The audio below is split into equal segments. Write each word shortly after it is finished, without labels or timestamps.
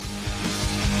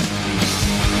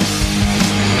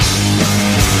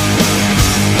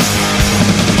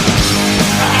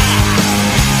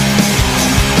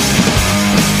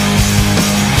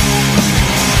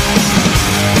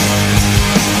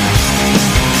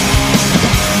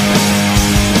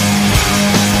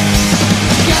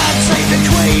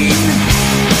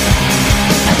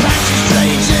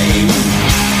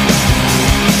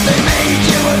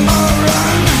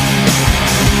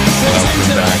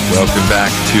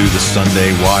to the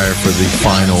Sunday Wire for the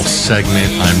final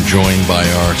segment. I'm joined by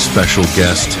our special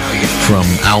guest from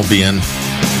Albion.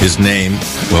 His name,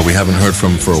 well, we haven't heard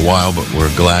from him for a while, but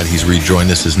we're glad he's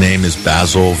rejoined us. His name is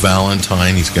Basil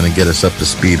Valentine. He's going to get us up to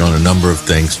speed on a number of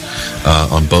things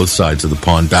on both sides of the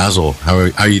pond. Basil, how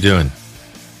are you doing?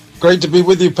 Great to be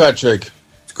with you, Patrick.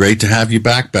 It's great to have you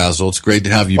back, Basil. It's great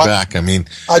to have you back. I mean,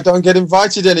 I don't get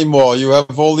invited anymore. You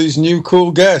have all these new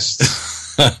cool guests.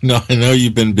 No, I know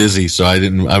you've been busy, so I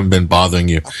haven't been bothering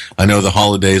you. I know the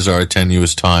holidays are a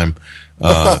tenuous time.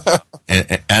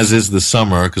 And as is the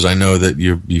summer, because I know that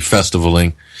you're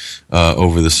festivaling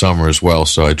over the summer as well.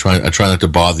 So I try not to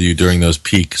bother you during those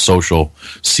peak social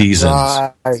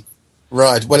seasons.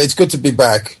 Right. Well, it's good to be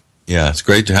back. Yeah, it's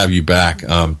great to have you back.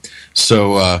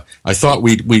 So I thought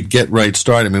we'd get right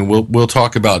started. I mean, we'll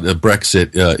talk about the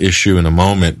Brexit issue in a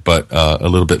moment, but a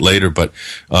little bit later. But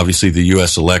obviously, the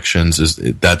U.S. elections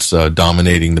that's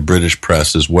dominating the British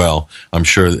press as well. I'm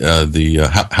sure how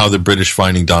the British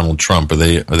finding Donald Trump, are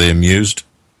they amused?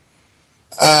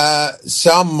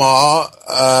 Some are.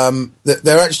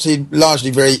 They're actually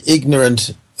largely very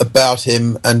ignorant about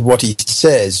him and what he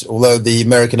says. Although the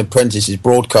American Apprentice is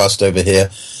broadcast over here.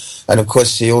 And, of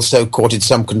course, he also courted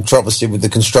some controversy with the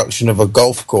construction of a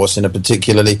golf course in a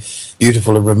particularly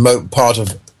beautiful and remote part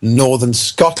of northern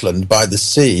Scotland by the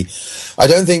sea. I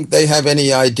don't think they have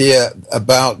any idea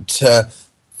about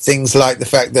things like the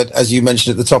fact that, as you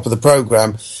mentioned at the top of the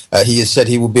program, he has said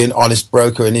he will be an honest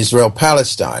broker in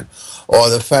Israel-Palestine, or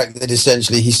the fact that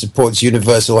essentially he supports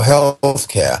universal health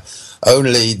care.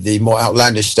 Only the more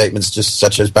outlandish statements, just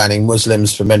such as banning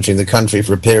Muslims from entering the country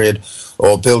for a period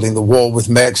or building the wall with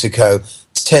Mexico,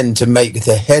 tend to make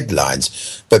the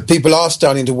headlines. But people are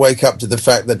starting to wake up to the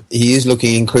fact that he is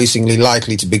looking increasingly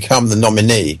likely to become the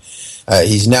nominee.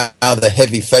 He's now the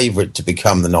heavy favorite to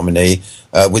become the nominee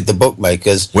with the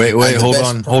bookmakers. Wait, hold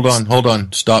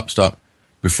on. Stop.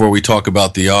 Before we talk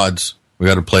about the odds, we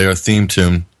got to play our theme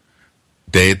tune,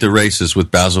 Day at the Races with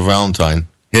Basil Valentine.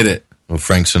 Hit it. With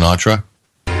Frank Sinatra.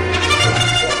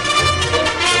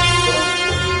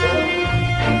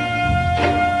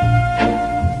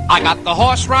 I got the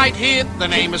horse right here, the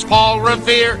name is Paul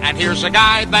Revere, and here's a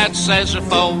guy that says if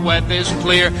the weather's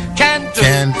clear, can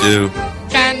do.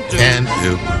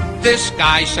 This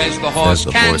guy says the horse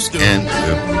can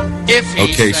do.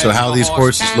 Okay, so how are these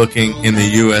horses looking in the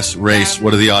U.S. race?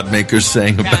 What are the odd makers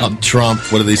saying about Trump?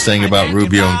 What are they saying about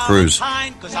Rubio and Cruz?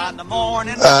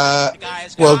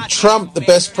 Well, Trump, the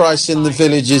best price in the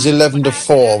village is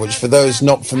 11-4, which for those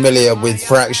not familiar with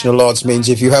fractional odds means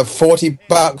if you have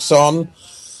 $40 on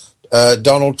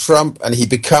Donald Trump and he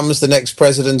becomes the next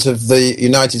president of the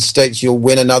United States, you'll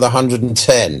win another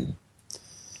 110.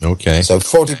 Okay. So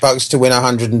 $40 to win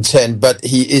 110, but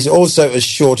he is also as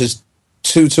short as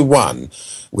 2-1,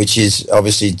 which is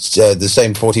obviously the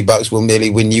same $40 will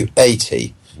merely win you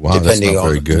 80, depending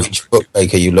on which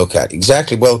bookmaker you look at.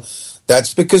 Exactly. Well,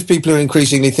 that's because people are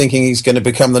increasingly thinking he's going to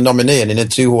become the nominee, and in a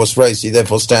two-horse race, he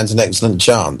therefore stands an excellent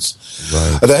chance.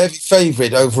 Right. The heavy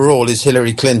favourite overall is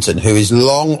Hillary Clinton, who is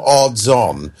long odds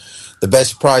on. The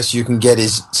best price you can get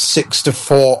is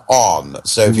 6-4 on.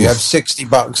 So if you have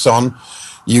 $60 on,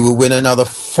 you will win another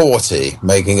 40,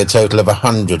 making a total of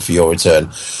 100 for your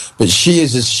return. But she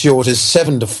is as short as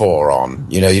 7-4 on.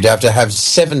 You know, you'd have to have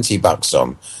 $70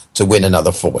 on to win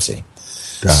another 40.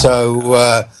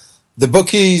 So the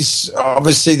bookies,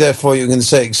 obviously, therefore, you can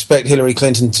say expect Hillary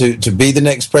Clinton to be the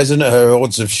next president. Her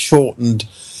odds have shortened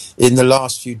in the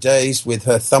last few days with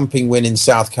her thumping win in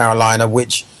South Carolina,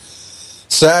 which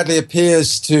sadly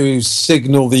appears to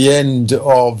signal the end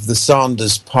of the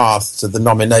Sanders path to the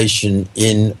nomination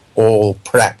in all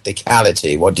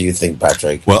practicality. What do you think,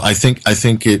 Patrick? Well, I think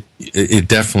it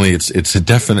definitely it's a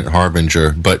definite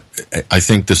harbinger, but I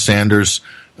think the Sanders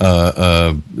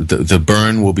the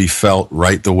burn will be felt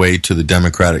right the way to the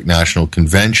Democratic National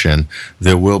Convention.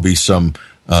 There will be some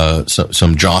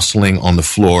jostling on the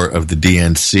floor of the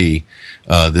DNC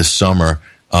this summer.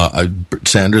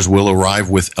 Sanders will arrive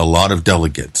with a lot of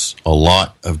delegates,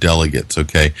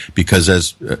 okay? Because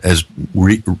as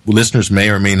listeners may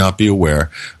or may not be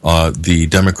aware, the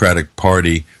Democratic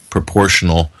Party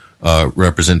proportional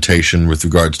representation with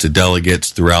regards to delegates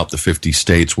throughout the 50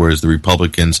 states, whereas the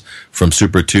Republicans from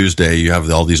Super Tuesday, you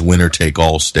have all these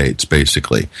winner-take-all states,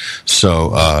 basically.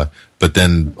 So, but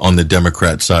then on the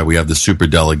Democrat side, we have the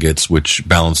superdelegates, which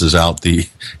balances out the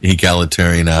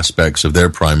egalitarian aspects of their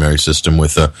primary system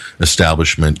with a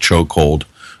establishment chokehold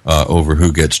over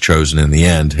who gets chosen in the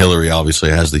end. Hillary obviously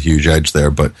has the huge edge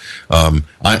there, but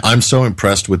I'm so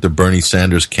impressed with the Bernie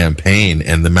Sanders campaign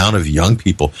and the amount of young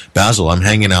people. Basil, I'm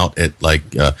hanging out at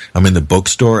I'm in the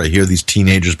bookstore. I hear these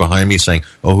teenagers behind me saying,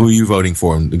 "Oh, who are you voting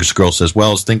for?" And this girl says, "Well,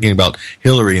 I was thinking about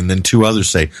Hillary," and then two others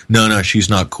say, No, she's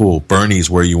not cool. Bernie's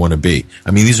where you want to be.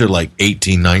 I mean, these are like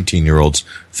 18, 19-year-olds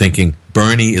thinking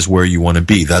Bernie is where you want to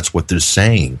be. That's what they're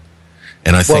saying.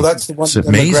 And I think that's the one it's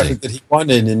amazing demographic that he won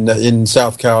in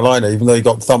South Carolina. Even though he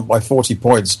got thumped by 40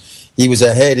 points, he was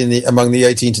ahead among the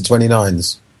 18 to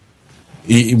 29s.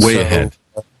 Way ahead.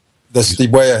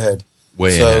 Way ahead.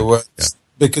 Yeah.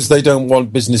 Because they don't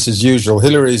want business as usual.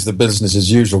 Hillary's the business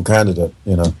as usual candidate,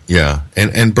 Yeah,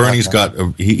 and Bernie's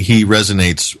he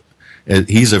resonates.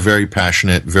 He's a very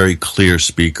passionate, very clear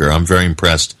speaker. I'm very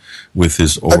impressed with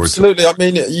his oratory. Absolutely. I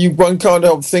mean, one can't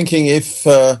help thinking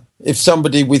if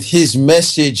somebody with his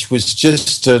message was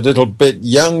just a little bit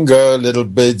younger, a little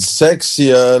bit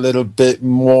sexier, a little bit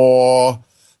more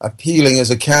appealing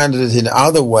as a candidate in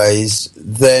other ways,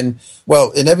 then, well,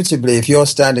 inevitably, if you're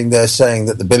standing there saying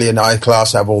that the billionaire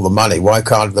class have all the money, why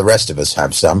can't the rest of us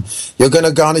have some? You're going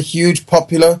to garner huge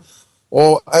popular,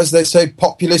 or as they say,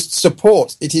 populist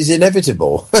support. It is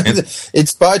inevitable. In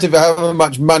spite of however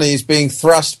much money is being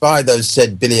thrust by those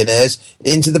said billionaires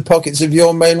into the pockets of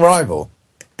your main rival.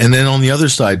 And then on the other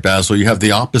side, Basil, you have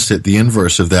the opposite, the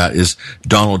inverse of that is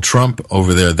Donald Trump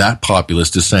over there. That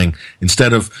populist is saying,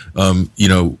 instead of,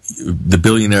 the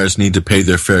billionaires need to pay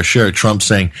their fair share, Trump's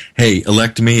saying, hey,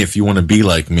 elect me if you want to be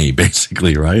like me,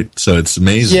 basically, right? So it's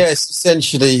amazing. Yes,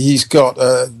 essentially, he's got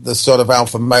the sort of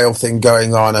alpha male thing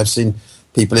going on. I've seen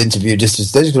people interviewed they're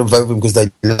just going to vote for him because they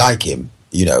like him,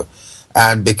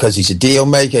 and because he's a deal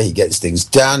maker, he gets things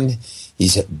done.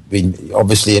 He's been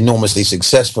obviously enormously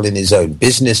successful in his own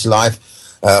business life,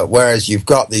 whereas you've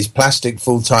got these plastic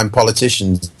full-time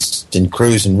politicians in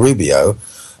Cruz and Rubio.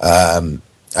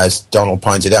 As Donald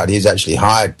pointed out, he's actually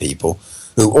hired people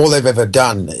who all they've ever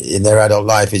done in their adult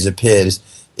life is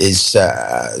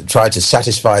try to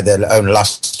satisfy their own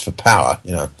lust for power.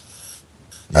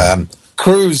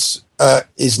 Cruz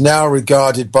is now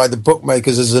regarded by the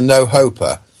bookmakers as a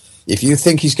no-hoper. If you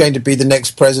think he's going to be the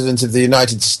next president of the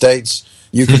United States,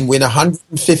 you can win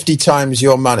 150 times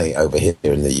your money over here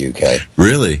in the UK.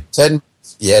 Really?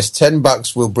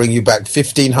 $10 will bring you back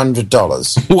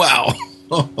 $1,500. Wow.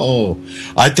 Oh,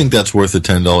 I think that's worth a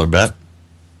 $10 bet.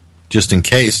 Just in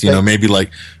case, maybe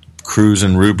like Cruz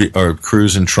and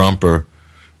Trump or,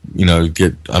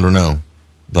 get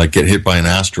hit by an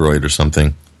asteroid or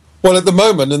something. Well, at the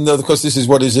moment, and of course this is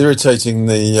what is irritating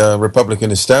the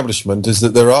Republican establishment, is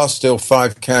that there are still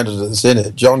 5 candidates in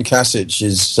it. John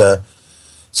Kasich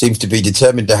seems to be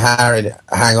determined to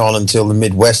hang on until the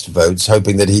Midwest votes,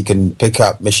 hoping that he can pick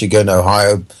up Michigan,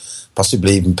 Ohio,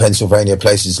 possibly even Pennsylvania,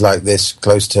 places like this,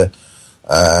 close to,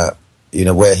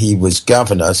 where he was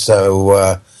governor.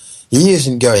 So he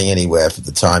isn't going anywhere for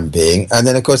the time being. And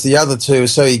then, of course, the other two are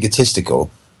so egotistical,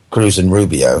 Cruz and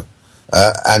Rubio,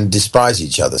 and despise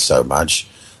each other so much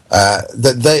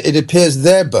that it appears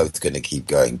they're both going to keep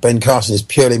going. Ben Carson is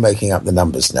purely making up the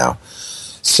numbers now.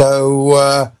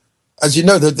 So, as you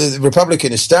know, the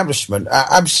Republican establishment are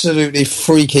absolutely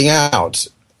freaking out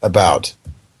about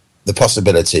the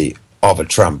possibility of a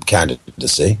Trump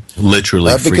candidacy.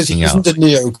 Literally because freaking he out. Isn't a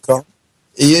neocon.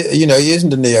 He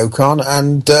isn't a neocon,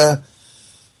 and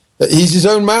he's his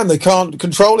own man. They can't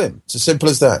control him. It's as simple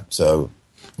as that. So...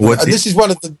 this is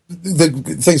one of the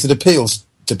things that appeals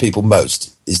to people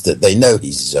most, is that they know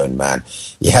he's his own man.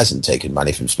 He hasn't taken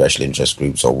money from special interest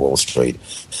groups or Wall Street.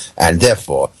 And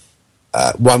therefore,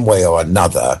 one way or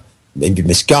another, maybe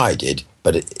misguided,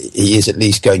 but he is at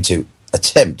least going to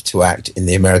attempt to act in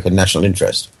the American national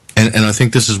interest. And I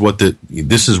think this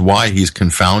is why he's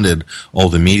confounded all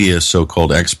the media,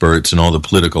 so-called experts, and all the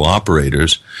political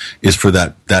operators, is for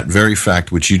that very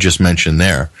fact which you just mentioned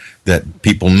there, that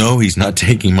people know he's not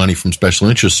taking money from special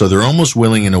interests. So they're almost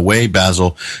willing, in a way,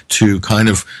 Basil, to kind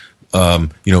of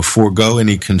forego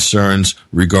any concerns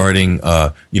regarding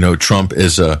Trump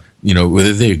as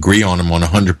whether they agree on him on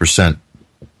 100%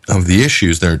 of the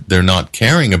issues. They're not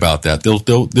caring about that.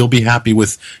 They'll be happy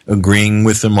with agreeing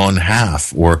with him on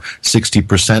half or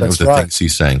 60% of the things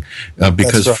he's saying,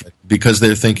 because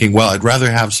they're thinking, well, I'd rather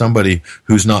have somebody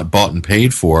who's not bought and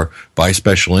paid for by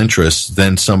special interests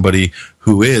than somebody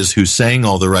who's saying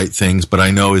all the right things, but I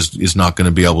know is not going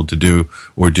to be able to do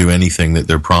anything that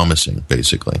they're promising,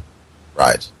 basically.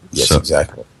 Right. Yes,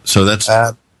 exactly. So that's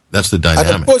the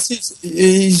dynamic. And of course,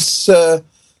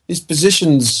 his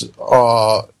positions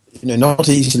are not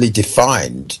easily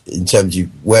defined in terms of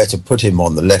where to put him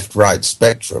on the left-right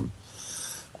spectrum.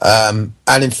 And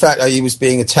in fact, he was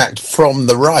being attacked from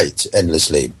the right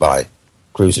endlessly by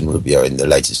Cruz and Rubio in the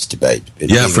latest debate.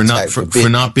 Yeah, for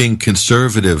not being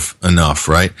conservative enough,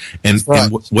 right? And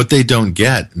what they don't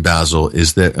get, Basil,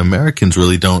 is that Americans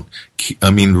really don't.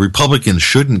 I mean, Republicans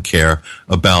shouldn't care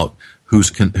about who's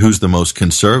the most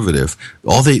conservative.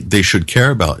 All they should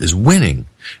care about is winning.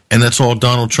 And that's all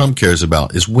Donald Trump cares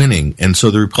about, is winning. And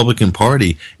so the Republican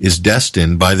Party is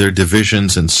destined by their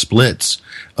divisions and splits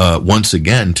once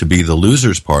again to be the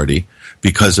loser's party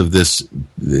because of this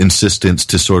insistence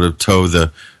to sort of toe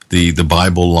the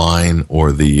Bible line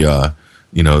or the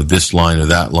this line or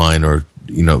that line, or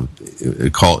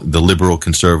call it the liberal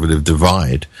conservative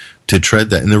divide, to tread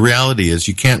that. And the reality is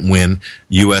you can't win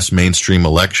U.S. mainstream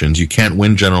elections. You can't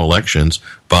win general elections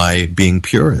by being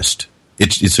purist.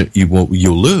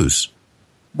 You'll lose.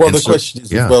 Well, the question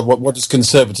is, what does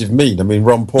conservative mean? I mean,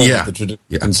 Ron Paul was the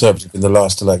traditional conservative in the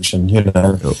last election.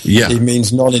 It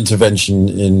means non-intervention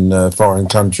in foreign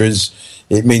countries.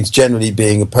 It means generally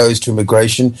being opposed to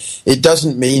immigration. It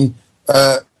doesn't mean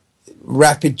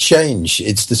rapid change.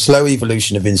 It's the slow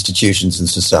evolution of institutions and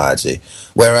society.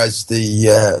 Whereas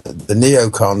the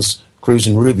neocons, Cruz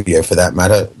and Rubio for that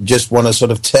matter, just want to sort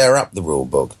of tear up the rule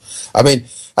book. I mean,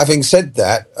 having said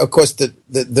that, of course, the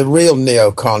real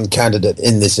neocon candidate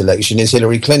in this election is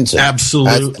Hillary Clinton.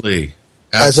 Absolutely.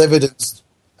 As evidenced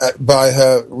by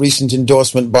her recent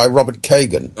endorsement by Robert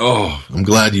Kagan. Oh, I'm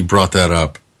glad you brought that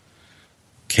up.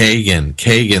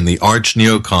 Kagan, the arch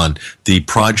neocon, the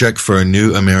Project for a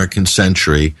New American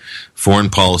Century foreign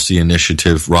policy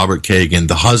initiative, Robert Kagan,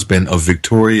 the husband of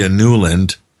Victoria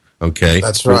Nuland, okay?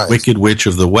 That's right. The Wicked Witch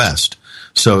of the West.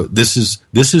 So this is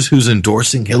who's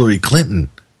endorsing Hillary Clinton.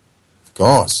 Of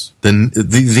course.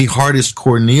 The hardest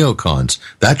core neocons.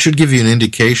 That should give you an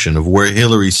indication of where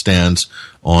Hillary stands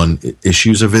on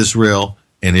issues of Israel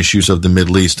and issues of the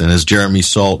Middle East. And as Jeremy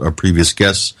Salt, our previous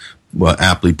guest,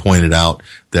 aptly pointed out,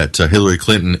 that Hillary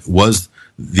Clinton was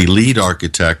the lead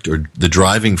architect or the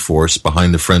driving force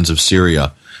behind the Friends of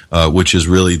Syria, which is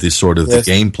really the sort of the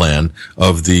game plan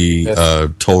of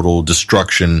the total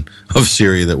destruction of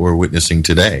Syria that we're witnessing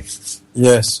today.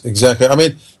 Yes, exactly. I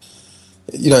mean,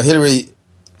 Hillary,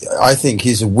 I think,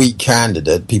 is a weak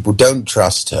candidate. People don't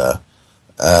trust her.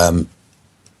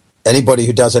 Anybody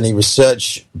who does any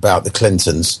research about the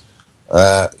Clintons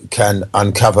can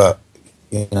uncover,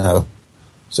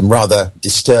 some rather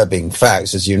disturbing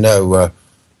facts. As you know,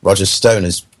 Roger Stone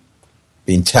has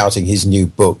been touting his new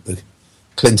book, The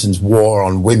Clintons' War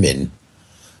on Women,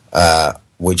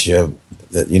 which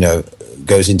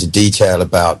goes into detail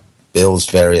about Bill's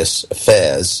various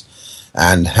affairs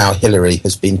and how Hillary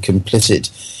has been complicit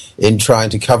in trying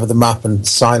to cover them up and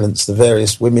silence the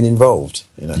various women involved.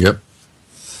 Yep.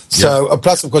 So,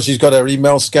 plus, of course, she's got her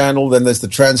email scandal. Then there's the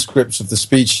transcripts of the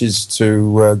speeches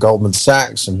to Goldman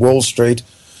Sachs and Wall Street,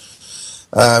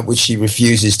 which she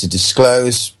refuses to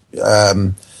disclose.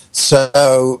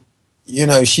 So,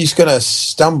 she's going to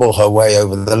stumble her way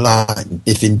over the line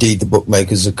if indeed the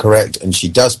bookmakers are correct and she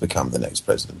does become the next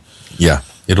president. Yeah,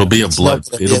 it'll be a blood.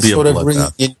 It'll be a sort of ring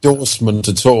endorsement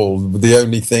at all. The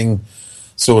only thing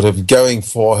sort of going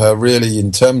for her really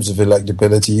in terms of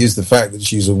electability is the fact that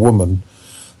she's a woman,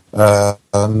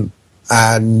 and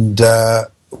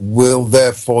will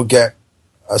therefore get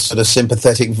a sort of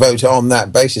sympathetic vote on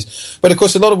that basis. But of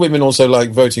course, a lot of women also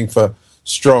like voting for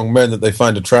strong men that they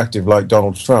find attractive, like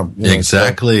Donald Trump.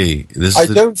 Exactly. So I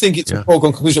don't think it's a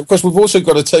foregone conclusion. Of course, we've also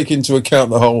got to take into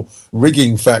account the whole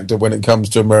rigging factor when it comes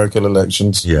to American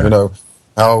elections. Yeah.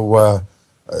 How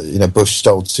Bush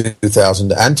stole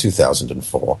 2000 and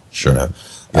 2004. Sure.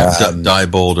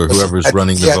 Diebold or whoever's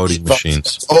running the voting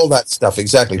machines. All that stuff,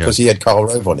 exactly, because he had Karl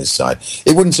Rove on his side.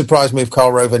 It wouldn't surprise me if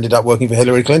Karl Rove ended up working for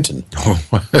Hillary Clinton.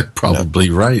 Probably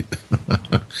right.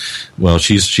 Well,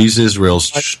 she's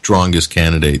Israel's strongest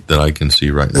candidate that I can see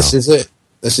right now. This is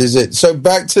it. So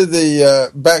back to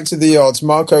the odds.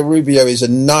 Marco Rubio is a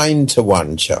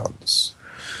 9-1 chance.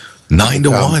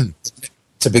 9-1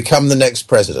 to become the next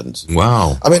president.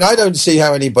 Wow. I mean, I don't see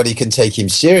how anybody can take him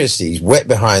seriously. He's wet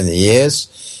behind the ears.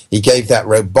 He gave that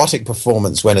robotic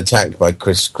performance when attacked by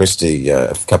Chris Christie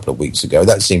a couple of weeks ago.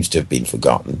 That seems to have been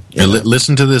forgotten.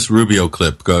 Listen to this Rubio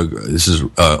clip. This is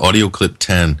audio clip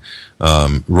 10.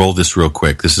 Roll this real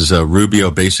quick. This is Rubio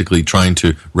basically trying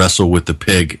to wrestle with the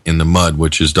pig in the mud,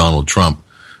 which is Donald Trump,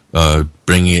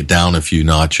 bringing it down a few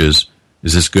notches.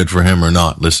 Is this good for him or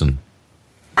not? Listen.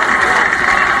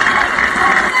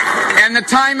 And the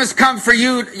time has come for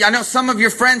you. I know some of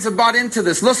your friends have bought into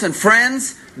this. Listen,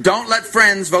 friends, don't let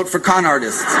friends vote for con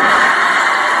artists.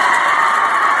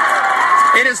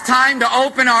 It is time to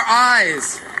open our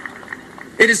eyes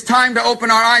It is time to open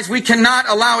our eyes. We cannot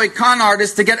allow a con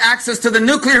artist to get access to the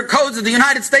nuclear codes of the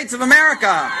United States of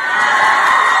America.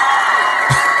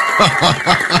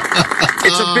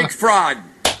 It's a big fraud.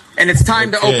 And it's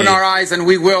time to open our eyes, and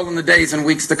we will in the days and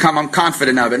weeks to come. I'm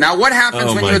confident of it. Now, what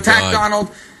happens when you attack Donald?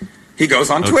 He goes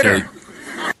on Twitter.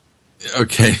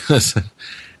 Okay, listen.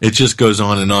 It just goes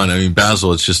on and on. I mean,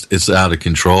 Basil, it's out of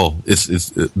control.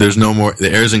 There's no more.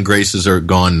 The airs and graces are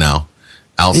gone now.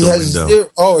 Out the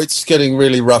window. It's getting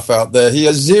really rough out there. He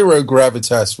has zero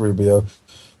gravitas, Rubio.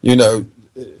 You know,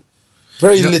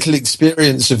 very little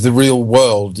experience of the real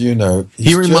world, you know.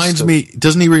 He reminds me,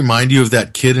 doesn't he remind you of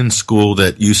that kid in school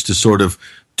that used to sort of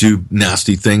do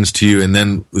nasty things to you, and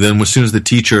then as soon as the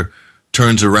teacher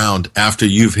turns around after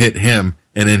you've hit him,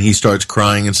 and then he starts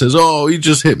crying and says, "Oh, he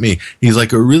just hit me." He's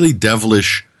like a really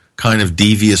devilish, kind of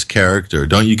devious character.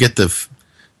 Don't you get the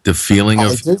feeling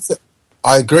of...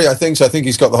 I agree. I think so. I think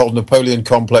he's got the whole Napoleon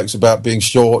complex about being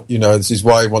short. You know, this is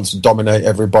why he wants to dominate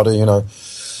everybody, you know.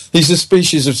 He's a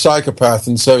species of psychopath,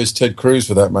 and so is Ted Cruz,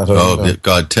 for that matter. Oh, you know?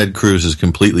 God, Ted Cruz is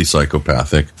completely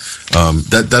psychopathic.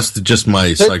 That's just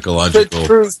my psychological... Ted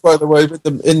Cruz, by the way,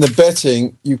 in the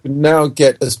betting, you can now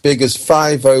get as big as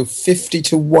 50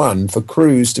 to 1 for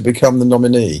Cruz to become the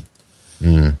nominee.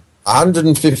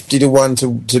 150 to 1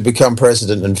 to become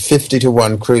president, and 50 to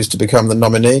 1 Cruz to become the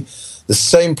nominee. The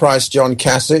same price, John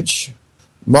Kasich.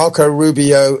 Marco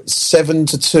Rubio, 7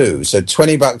 to 2, so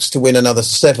 $20 to win another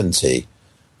 70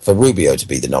 for Rubio to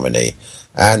be the nominee.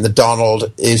 And the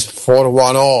Donald is 4 to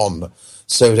 1 on.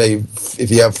 So if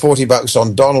you have $40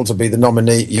 on Donald to be the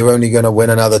nominee, you're only going to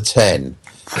win another 10.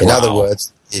 In other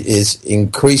words, it is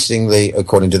increasingly,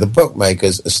 according to the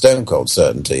bookmakers, a stone cold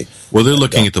certainty. Well, they're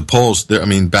looking at the polls.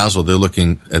 Basil, they're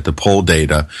looking at the poll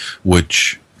data,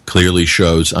 which clearly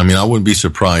shows. I mean, I wouldn't be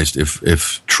surprised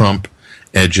if Trump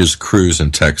edges Cruz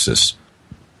in Texas.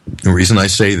 The reason I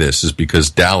say this is because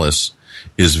Dallas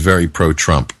is very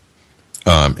pro-Trump,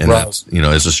 and that's, you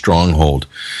know, as a stronghold.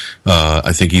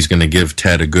 I think he's going to give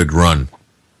Ted a good run.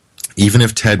 Even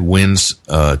if Ted wins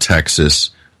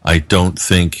Texas, I don't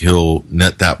think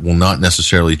that will not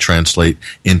necessarily translate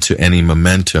into any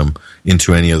momentum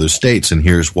into any other states. And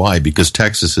here's why: because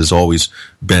Texas has always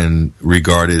been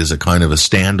regarded as a kind of a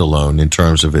standalone in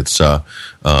terms of its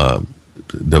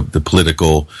the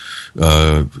political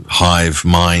hive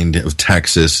mind of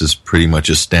Texas is pretty much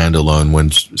a standalone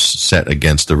when set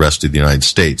against the rest of the United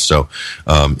States. So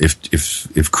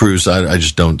if Cruz, I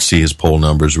just don't see his poll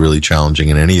numbers really challenging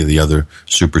in any of the other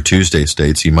Super Tuesday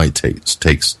states. He might take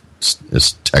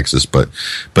Texas, but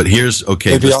here's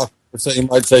Maybe he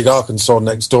might take Arkansas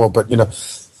next door, but you know,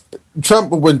 Trump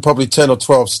will win probably 10 or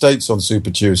 12 states on Super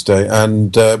Tuesday,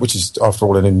 and which is, after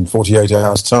all, in 48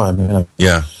 hours' time. You know?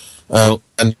 Yeah.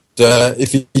 And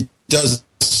if he does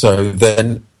so,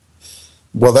 then,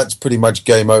 well, that's pretty much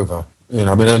game over. You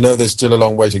know, I mean, I know there's still a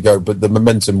long way to go, but the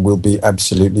momentum will be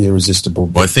absolutely irresistible.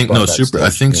 Well, I think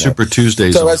Super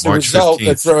Tuesdays on March 15th. So as a result,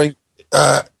 they're throwing.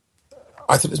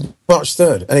 I thought it was March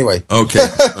 3rd. Anyway. Okay,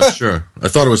 sure. I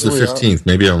thought it was the 15th.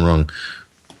 Maybe I'm wrong.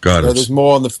 There's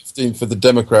more on the 15th for the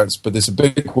Democrats, but there's a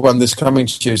big one this coming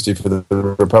Tuesday for the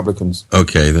Republicans.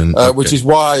 Okay, then. Which is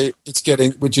why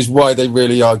they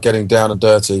really are getting down and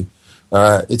dirty.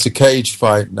 It's a cage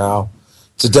fight now.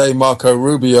 Today, Marco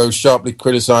Rubio sharply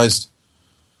criticized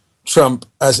Trump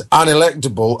as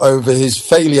unelectable over his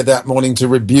failure that morning to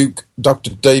rebuke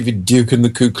Dr. David Duke and the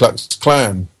Ku Klux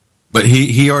Klan. But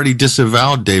he already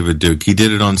disavowed David Duke. He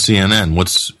did it on CNN.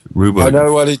 What's Rubio? I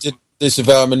know what he did.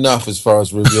 Disavow him enough as far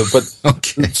as Rubio, but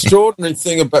the extraordinary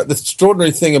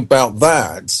thing about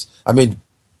that, I mean,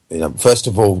 you know, first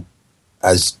of all,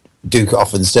 as Duke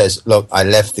often says, look, I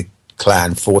left the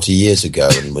Klan 40 years ago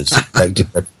and was elected.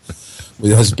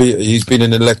 He's been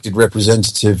an elected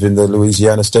representative in the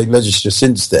Louisiana state legislature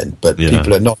since then, but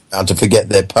people are not bound to forget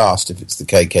their past if it's the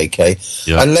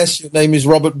KKK, unless your name is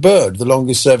Robert Byrd, the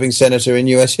longest-serving senator in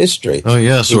U.S. history. Oh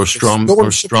yes, or Strom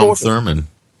Thurmond.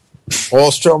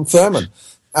 Or Strom Thurmond.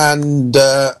 And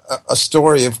a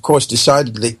story, of course,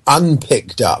 decidedly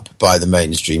unpicked up by the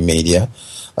mainstream media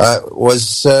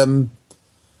was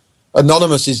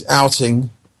Anonymous's outing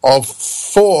of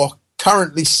 4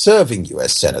 currently serving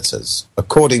U.S. senators,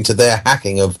 according to their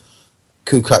hacking of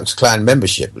Ku Klux Klan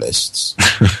membership lists.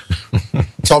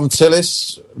 Tom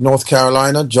Tillis, North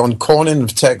Carolina, John Cornyn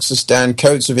of Texas, Dan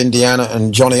Coates of Indiana,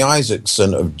 and Johnny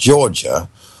Isakson of Georgia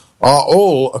are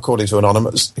all, according to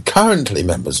Anonymous, currently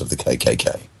members of the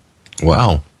KKK.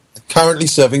 Wow. Currently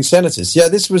serving senators. Yeah,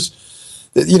 this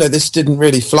didn't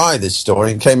really fly, this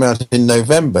story. It came out in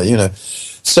November, you know.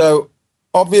 So,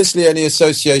 obviously, any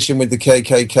association with the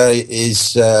KKK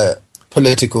is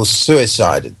political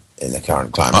suicide in the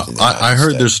current climate. I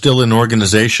heard they're still an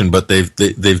organization, but they've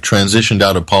transitioned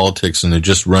out of politics and they're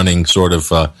just running sort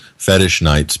of fetish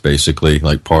nights, basically,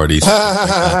 like parties.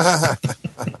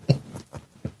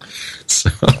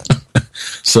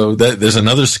 So there's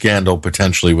another scandal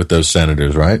potentially with those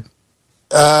senators, right?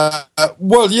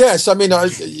 Well, yes. I mean,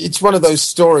 it's one of those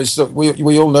stories that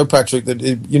we all know, Patrick, that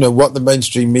what the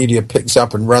mainstream media picks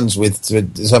up and runs with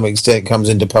to some extent comes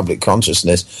into public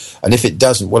consciousness. And if it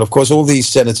doesn't, well, of course, all these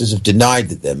senators have denied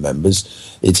that they're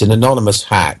members. It's an anonymous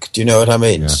hack. Do you know what I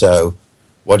mean? Yeah. So,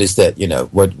 what is that?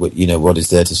 What is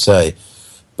there to say?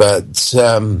 But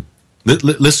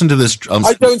listen to this.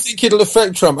 I don't think it'll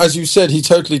affect Trump. As you said, he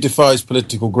totally defies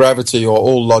political gravity or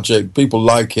all logic. People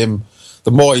like him. The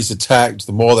more he's attacked,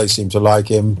 the more they seem to like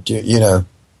him,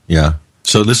 Yeah.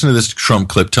 So listen to this Trump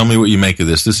clip. Tell me what you make of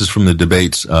this. This is from the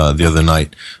debates the other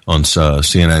night on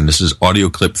CNN. This is audio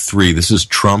clip 3. This is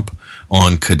Trump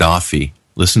on Gaddafi.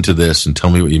 Listen to this and tell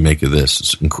me what you make of this.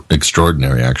 It's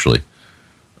extraordinary, actually.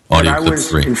 Audio clip 3. I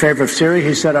was in favor of Syria.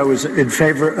 He said I was in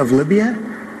favor of Libya.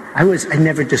 I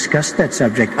never discussed that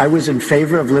subject. I was in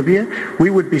favor of Libya. We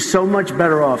would be so much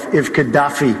better off if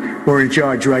Gaddafi were in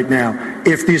charge right now.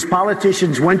 If these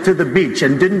politicians went to the beach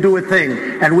and didn't do a thing,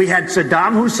 and we had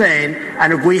Saddam Hussein,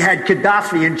 and if we had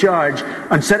Gaddafi in charge,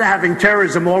 instead of having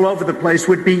terrorism all over the place,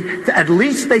 would be at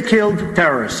least they killed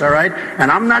terrorists, all right?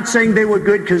 And I'm not saying they were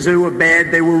good because they were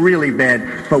bad. They were really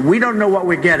bad. But we don't know what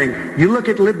we're getting. You look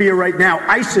at Libya right now.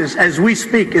 ISIS, as we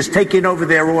speak, is taking over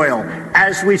their oil.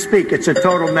 As we speak, it's a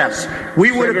total mess.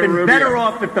 We would have been better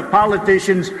off if the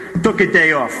politicians took a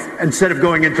day off instead of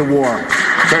going into war.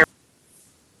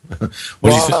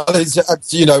 It's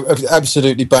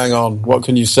absolutely bang on. What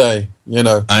can you say?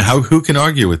 Who can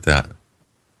argue with that?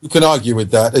 Who can argue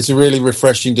with that? It's really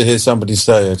refreshing to hear somebody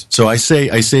say it. So I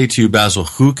say to you, Basil,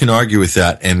 who can argue with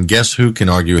that? And guess who can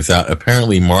argue with that?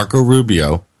 Apparently, Marco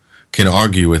Rubio can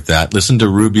argue with that. Listen to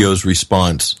Rubio's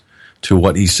response to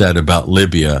what he said about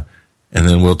Libya. And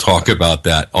then we'll talk about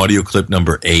that. Audio clip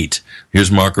number 8.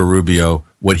 Here's Marco Rubio,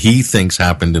 what he thinks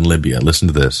happened in Libya. Listen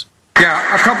to this.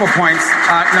 Yeah, a couple points.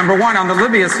 Number one, on the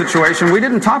Libya situation, we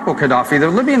didn't topple Gaddafi. The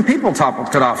Libyan people toppled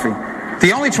Gaddafi.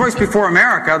 The only choice before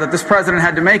America that this president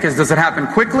had to make is, does it happen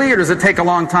quickly or does it take a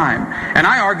long time? And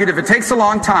I argued if it takes a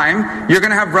long time, you're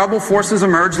going to have rebel forces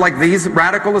emerge like these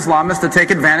radical Islamists to take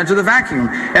advantage of the vacuum.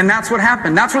 And that's what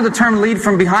happened. That's where the term lead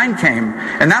from behind came.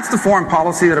 And that's the foreign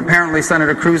policy that apparently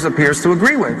Senator Cruz appears to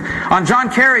agree with. On John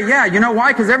Kerry, yeah, you know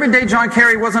why? Because every day John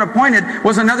Kerry wasn't appointed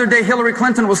was another day Hillary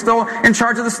Clinton was still in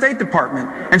charge of the State Department.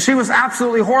 And she was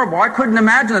absolutely horrible. I couldn't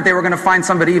imagine that they were going to find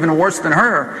somebody even worse than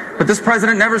her. But this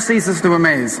president never ceases to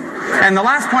amaze. And the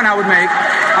last point I would make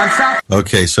on South.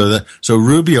 Okay, so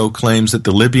Rubio claims that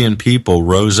the Libyan people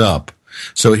rose up.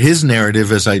 So his narrative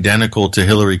is identical to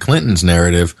Hillary Clinton's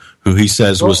narrative, who he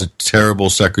says was a terrible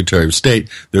Secretary of State.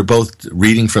 They're both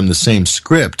reading from the same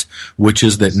script, which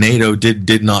is that NATO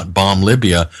did not bomb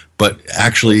Libya, but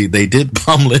actually they did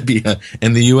bomb Libya,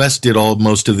 and the U.S. did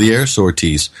most of the air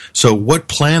sorties. So what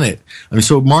planet?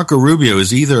 So Marco Rubio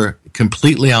is either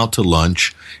completely out to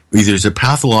lunch, either he's a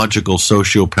pathological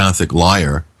sociopathic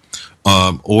liar,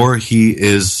 or he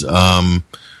is one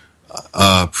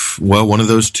of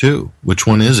those two. Which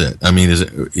one is it?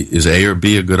 Is A or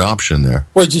B a good option there?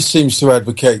 Well, he just seems to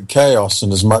advocate chaos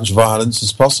and as much violence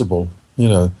as possible.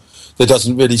 There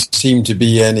doesn't really seem to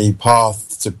be any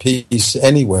path to peace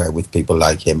anywhere with people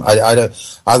like him. I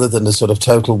don't, other than the sort of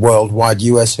total worldwide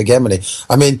U.S. hegemony.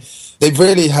 They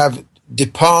really have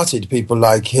departed people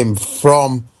like him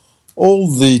from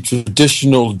all the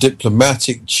traditional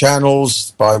diplomatic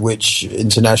channels by which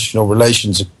international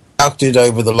relations are conducted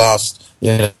over the last,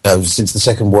 since the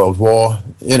Second World War,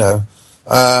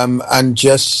 and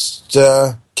just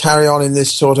carry on in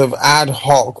this sort of ad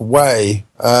hoc way.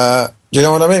 Do you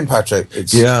know what I mean, Patrick?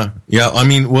 Yeah.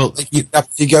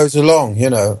 He goes along,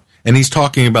 And he's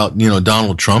talking about,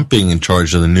 Donald Trump being in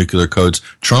charge of the nuclear codes.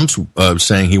 Trump's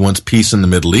saying he wants peace in the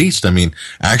Middle East.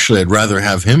 Actually, I'd rather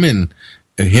have him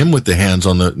with the hands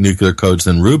on the nuclear codes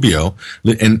than Rubio.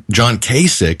 And John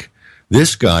Kasich,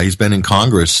 this guy, he's been in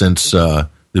Congress since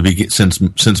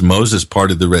Moses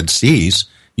parted the Red Seas.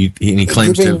 He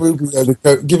claims giving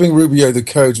Rubio the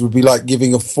codes would be like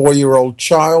giving a 4-year-old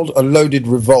child a loaded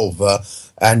revolver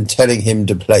and telling him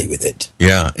to play with it.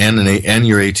 Yeah, and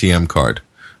your ATM card.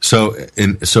 So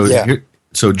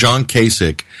John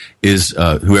Kasich is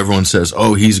who everyone says,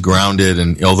 he's grounded,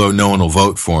 and although no one will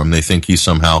vote for him, they think he's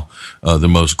somehow the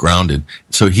most grounded.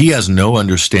 So he has no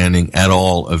understanding at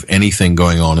all of anything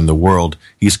going on in the world.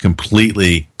 He's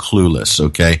completely clueless,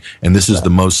 okay? And this is the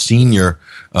most senior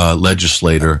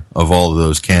legislator of all of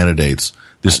those candidates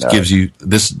This gives you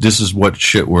this is what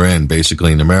shit we're in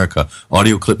basically in America.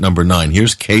 Audio clip number 9.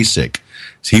 Here's Kasich.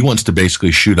 He wants to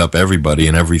basically shoot up everybody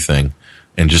and everything,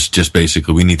 and just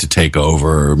basically we need to take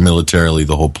over militarily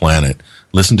the whole planet.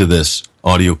 Listen to this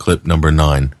audio clip number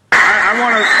 9.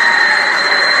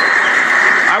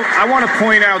 I want to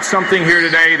point out something here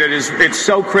today that it's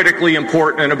so critically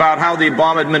important about how the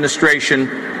Obama administration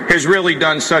has really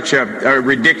done such a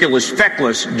ridiculous,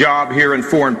 feckless job here in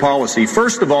foreign policy.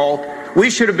 First of all,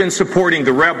 we should have been supporting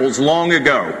the rebels long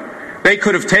ago. They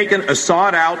could have taken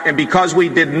Assad out, and because we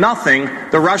did nothing,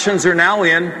 the Russians are now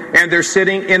in, and they're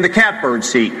sitting in the catbird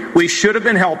seat. We should have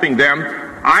been helping them.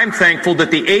 I'm thankful that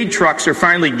the aid trucks are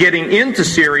finally getting into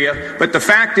Syria, but the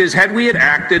fact is, had we had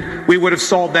acted, we would have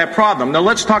solved that problem. Now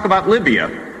let's talk about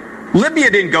Libya. Libya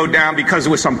didn't go down because it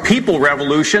was some people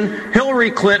revolution.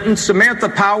 Hillary Clinton, Samantha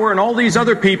Power, and all these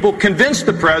other people convinced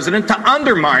the president to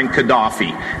undermine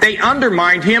Gaddafi. They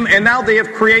undermined him, and now they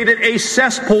have created a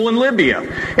cesspool in Libya.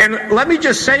 And let me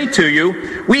just say to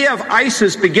you, we have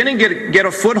ISIS beginning to get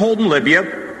a foothold in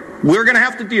Libya. We're going to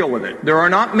have to deal with it. There are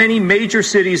not many major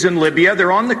cities in Libya.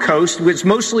 They're on the coast, which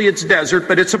mostly it's desert,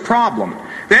 but it's a problem.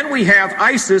 Then we have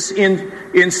ISIS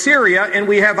in Syria, and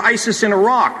we have ISIS in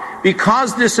Iraq.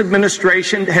 Because this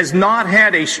administration has not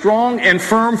had a strong and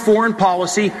firm foreign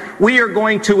policy, we are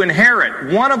going to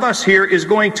inherit. One of us here is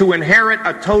going to inherit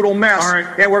a total mess,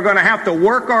 and we're going to have to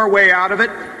work our way out of it,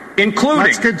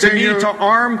 including the need to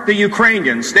arm the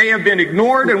Ukrainians. They have been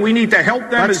ignored, and we need to help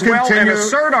them as well and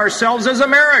assert ourselves as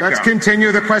America. Let's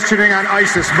continue the questioning on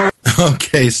ISIS.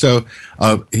 Okay, so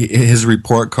his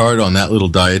report card on that little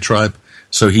diatribe.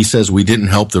 So he says we didn't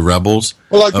help the rebels.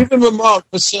 Well, I give him a mark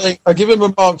for saying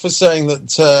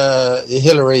that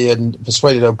Hillary and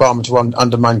persuaded Obama to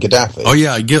undermine Gaddafi. Oh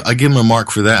yeah, I give him a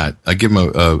mark for that. I give him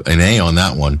an A on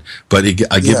that one, but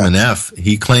I give him an F.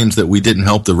 He claims that we didn't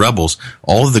help the rebels.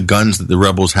 All of the guns that the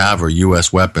rebels have are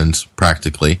U.S. weapons,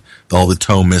 practically. All the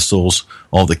tow missiles,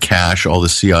 all the cash, all the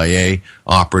CIA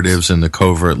operatives, and the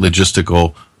covert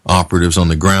logistical operatives on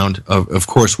the ground. Of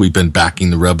course, we've been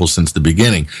backing the rebels since the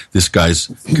beginning. This guy's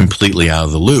completely out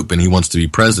of the loop, and he wants to be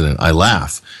president. I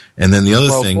laugh. And then the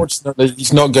other thing, fortunately,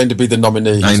 he's not going to be the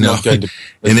nominee. I know.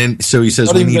 And then so he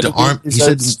says we need to arm.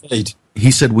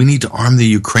 He said we need to arm the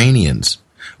Ukrainians.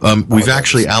 We've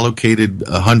actually allocated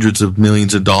hundreds of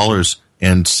millions of dollars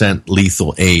and sent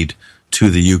lethal aid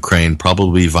to the Ukraine,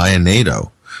 probably via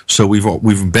NATO. So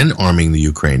we've been arming the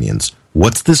Ukrainians.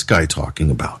 What's this guy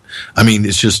talking about? I mean,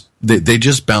 it's just they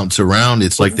just bounce around.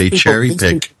 It's like they cherry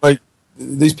pick.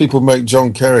 These people make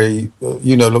John Kerry,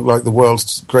 look like the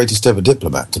world's greatest ever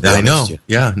diplomat. To be honest. I know.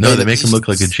 Yeah, no, they make him look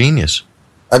like a genius.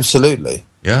 Absolutely.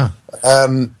 Yeah.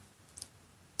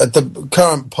 At the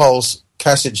current polls,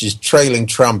 Kasich is trailing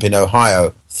Trump in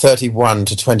Ohio, 31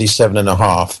 to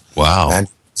 27.5. Wow. And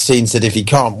seems that if he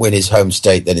can't win his home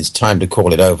state, then it's time to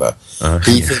call it over.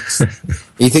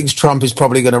 He thinks Trump is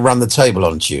probably going to run the table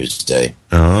on Tuesday.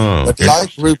 But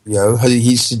like Rubio,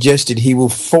 he suggested he will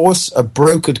force a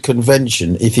brokered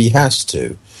convention if he has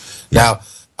to. Now,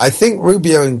 I think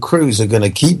Rubio and Cruz are going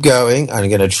to keep going and are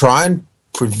going to try and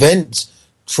prevent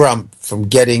Trump from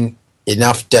getting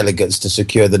enough delegates to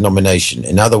secure the nomination.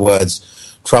 In other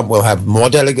words, Trump will have more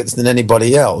delegates than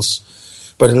anybody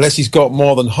else, but unless he's got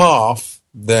more than half,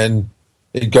 then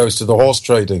it goes to the horse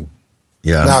trading.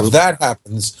 Yeah. Now, if that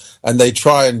happens and they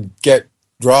try and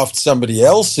draft somebody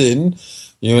else in,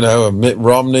 a Mitt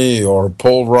Romney or a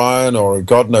Paul Ryan or a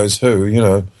God knows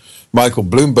who, Michael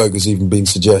Bloomberg has even been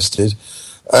suggested,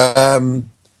 then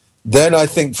I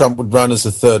think Trump would run as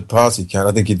a third party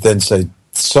candidate. I think he'd then say,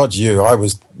 sod you,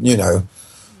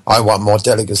 I want more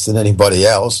delegates than anybody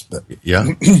else. But yeah.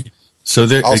 So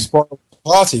I'll spoil the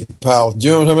party, pal. Do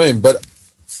you know what I mean? But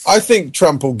I think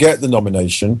Trump will get the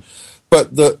nomination,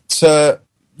 but that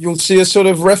you'll see a sort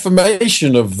of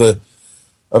reformation of the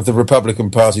Republican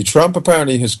Party. Trump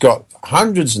apparently has got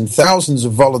hundreds and thousands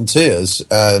of volunteers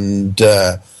and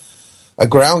a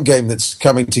ground game that's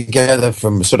coming together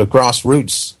from sort of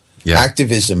grassroots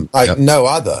activism like no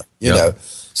other, you know.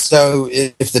 So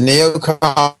if the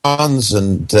neocons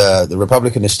and the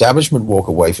Republican establishment walk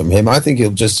away from him, I think he'll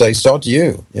just say, sod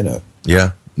you,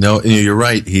 Yeah. No, you're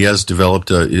right. He has developed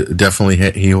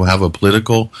he'll have a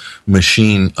political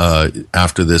machine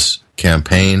after this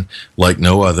campaign like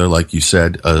no other. Like you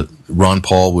said, Ron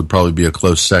Paul would probably be a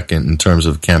close second in terms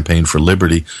of campaign for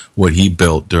liberty, what he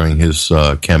built during his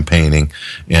campaigning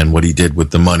and what he did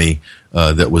with the money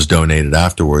that was donated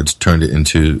afterwards, turned it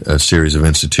into a series of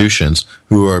institutions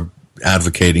who are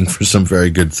advocating for some very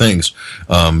good things.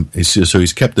 So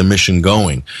he's kept the mission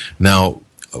going. Now,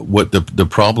 what the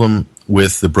problem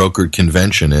with the brokered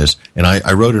convention is, and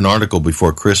I wrote an article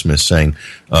before Christmas saying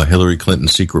Hillary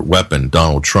Clinton's secret weapon,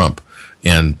 Donald Trump.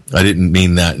 And I didn't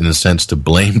mean that in a sense to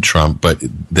blame Trump, but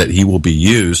that he will be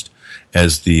used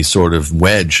as the sort of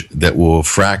wedge that will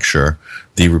fracture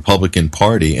the Republican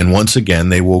Party. And once again,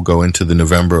 they will go into the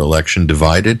November election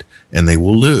divided, and they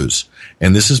will lose.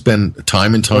 And this has been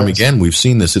time and time again. We've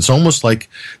seen this. It's almost like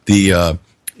the,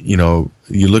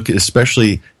 you look at,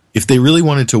 especially if they really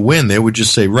wanted to win, they would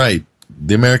just say, right,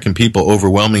 the American people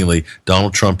overwhelmingly,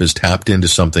 Donald Trump has tapped into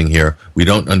something here. We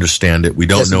don't understand it. We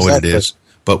don't know what it is,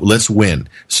 but let's win.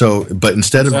 So, but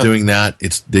instead of doing that,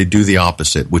 they do the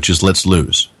opposite, which is let's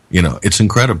lose. It's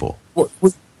incredible.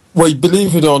 Well,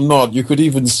 believe it or not, you could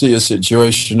even see a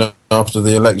situation after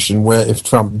the election where if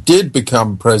Trump did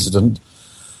become president,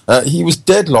 he was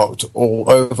deadlocked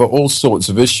over all sorts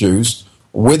of issues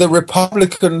with a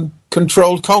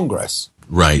Republican-controlled Congress.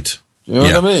 Right. You know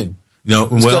what I mean? No,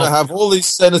 he's going to have all these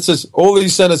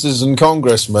senators and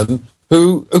congressmen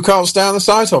who can't stand the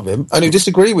sight of him and who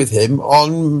disagree with him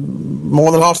on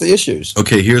more than half the issues.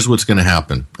 Okay, here's what's going to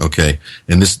happen. Okay,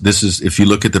 and this is, if you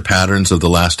look at the patterns of the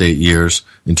last 8 years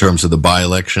in terms of the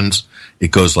by-elections,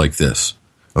 it goes like this.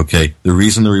 Okay, the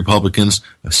reason the Republicans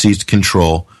seized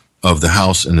control of the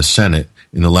House and the Senate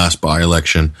in the last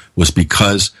by-election was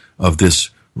because of this.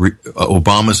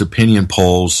 Obama's opinion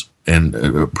polls and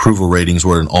approval ratings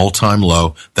were at an all-time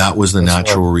low. That was the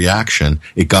natural reaction.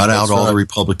 It got out all the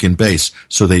Republican base,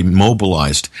 so they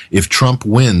mobilized. If Trump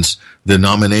wins the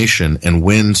nomination and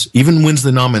wins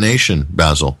the nomination,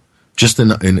 Basil,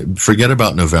 forget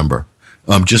about November,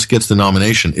 just gets the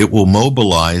nomination, it will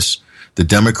mobilize the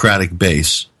Democratic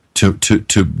base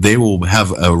they will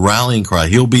have a rallying cry.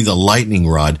 He'll be the lightning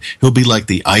rod. He'll be like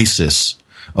the ISIS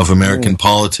of American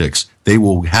politics. They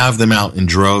will have them out in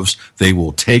droves. They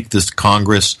will take this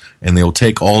Congress, and they will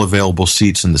take all available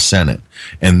seats in the Senate.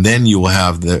 And then you will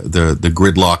have the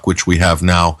gridlock, which we have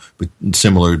now, but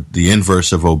similar, the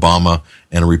inverse of Obama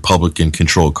and a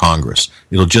Republican-controlled Congress.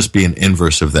 It'll just be an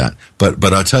inverse of that.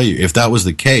 But I'll tell you, if that was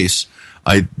the case,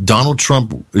 Donald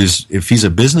Trump if he's a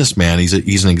businessman,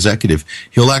 he's an executive,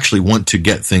 he'll actually want to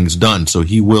get things done. So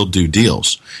he will do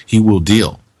deals. He will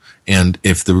deal. And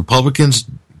if the Republicans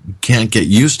can't get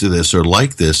used to this or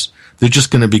like this, they're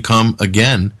just going to become,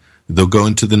 again, they'll go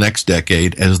into the next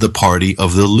decade as the party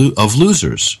of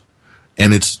losers.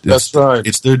 And it's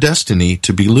their destiny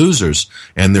to be losers.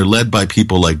 And they're led by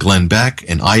people like Glenn Beck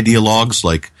and ideologues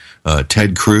like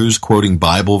Ted Cruz quoting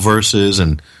Bible verses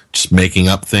and just making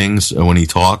up things when he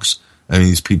talks. I mean,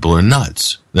 these people are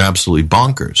nuts. They're absolutely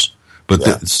bonkers.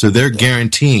 But so they're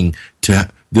guaranteeing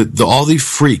all these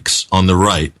freaks on the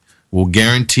right will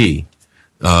guarantee,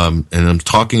 and I'm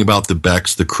talking about the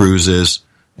Becks, the Cruzes,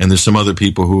 and there's some other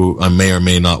people who I may or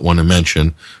may not want to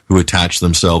mention who attach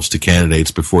themselves to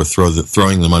candidates before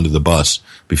throwing them under the bus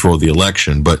before the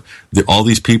election. But all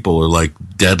these people are like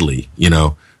deadly.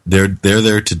 They're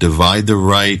there to divide the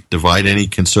right, divide any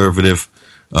conservative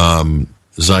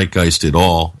zeitgeist at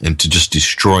all, and to just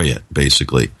destroy it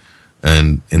basically.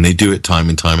 And they do it time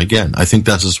and time again. I think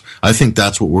that's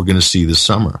what we're going to see this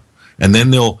summer. And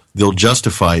then they'll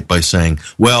justify it by saying,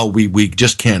 well, we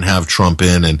just can't have Trump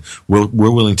in, and we're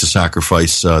willing to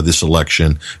sacrifice this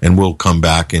election, and we'll come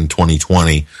back in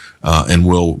 2020 and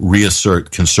we'll reassert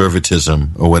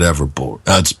conservatism or whatever.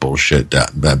 That's bullshit,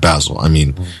 Basil. I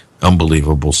mean,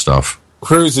 unbelievable stuff.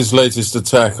 Cruz's latest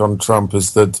attack on Trump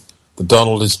is that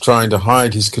Donald is trying to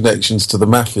hide his connections to the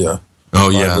mafia. Oh,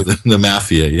 yeah, the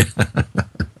mafia,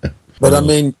 yeah. But, I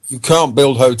mean, you can't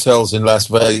build hotels in Las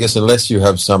Vegas unless you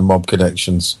have some mob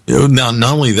connections. Now,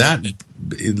 not only that,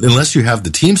 unless you have the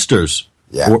Teamsters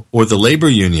or the labor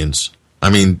unions.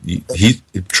 I mean,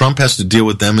 Trump has to deal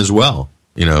with them as well,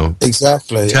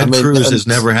 Exactly. Ted Cruz has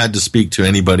never had to speak to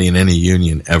anybody in any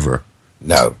union ever.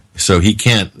 No. So he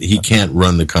can't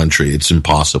run the country. It's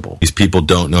impossible. These people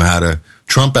don't know how to.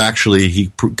 Trump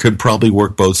actually, could probably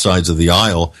work both sides of the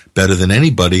aisle better than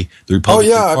anybody the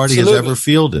Republican Party has ever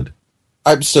fielded.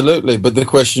 Absolutely, but the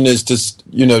question is,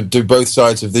 do both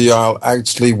sides of the aisle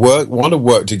actually want to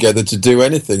work together to do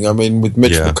anything? I mean, with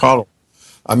Mitch McConnell,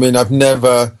 I mean,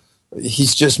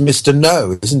 he's just Mr.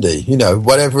 No, isn't he?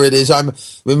 Whatever it is,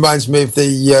 reminds me of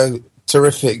the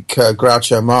terrific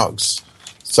Groucho Marx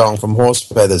song from Horse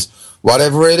Feathers.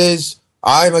 Whatever it is,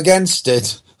 I'm against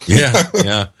it.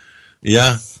 Yeah.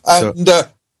 And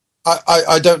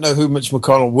I don't know who Mitch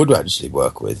McConnell would actually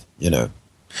work with,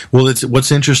 Well,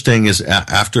 what's interesting is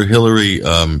after Hillary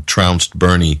trounced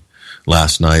Bernie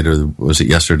last night, or was it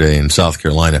yesterday in South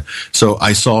Carolina. So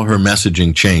I saw her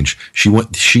messaging change.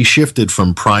 She shifted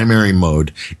from primary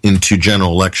mode into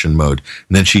general election mode.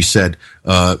 And then she said,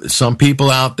 some people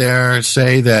out there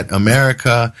say that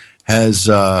America has,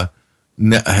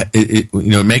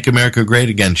 make America great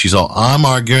again. She's all, I'm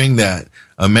arguing that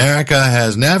America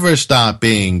has never stopped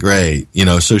being great.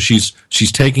 So she's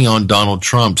taking on Donald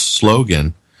Trump's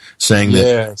slogan, saying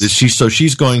that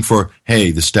she's going for, hey,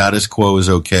 the status quo is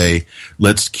okay.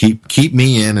 Let's keep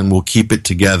me in, and we'll keep it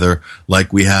together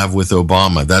like we have with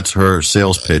Obama. That's her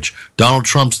sales pitch. Donald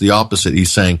Trump's the opposite.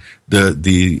 He's saying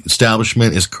the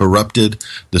establishment is corrupted,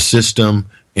 the system,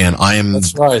 and I'm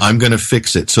going to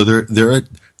fix it. So they're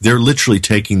literally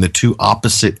taking the two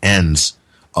opposite ends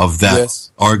of that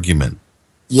argument.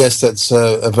 Yes, that's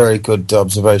a very good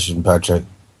observation, Patrick.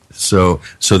 So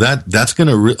that's going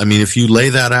to. If you lay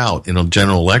that out in a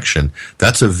general election,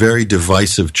 that's a very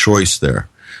divisive choice there.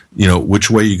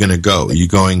 Which way are you going to go? Are you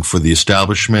going for the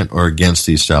establishment or against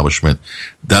the establishment?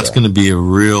 That's going to be a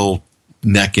real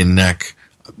neck and neck.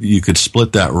 You could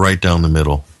split that right down the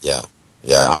middle. Yeah.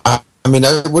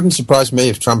 It wouldn't surprise me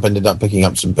if Trump ended up picking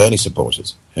up some Bernie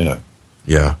supporters. Yeah.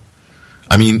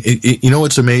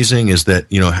 What's amazing is that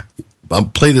I'll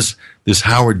play this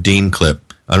Howard Dean clip.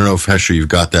 I don't know if Hesher, you've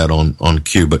got that on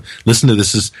cue, but listen to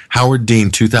this. This is Howard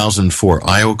Dean, 2004,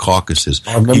 Iowa caucuses.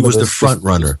 He was the front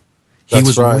runner. He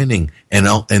was winning, and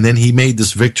then he made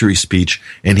this victory speech,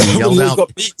 and he yelled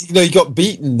out. He got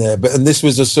beaten there, and this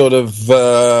was a sort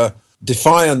of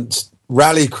defiant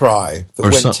rally cry that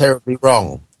went terribly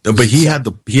wrong. But he had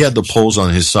the polls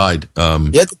on his side. He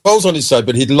had the polls on his side,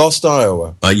 but he'd lost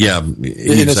Iowa.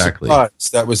 Exactly.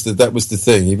 That was the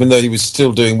thing. Even though he was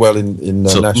still doing well in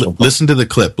national. Listen to the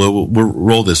clip. We'll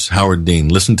roll this. Howard Dean.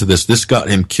 Listen to this. This got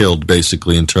him killed,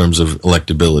 basically, in terms of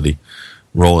electability.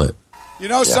 Roll it. You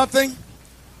know something?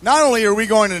 Not only are we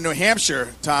going to New Hampshire,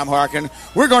 Tom Harkin,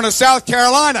 we're going to South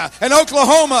Carolina and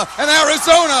Oklahoma and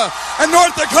Arizona and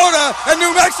North Dakota and New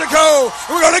Mexico.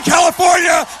 And we're going to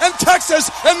California and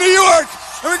Texas and New York.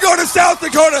 And we're going to South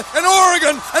Dakota and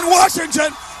Oregon and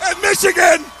Washington and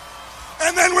Michigan.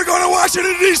 And then we're going to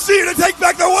Washington, D.C. to take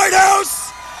back the White House.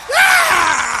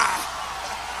 Yeah!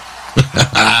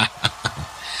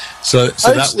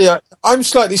 I'm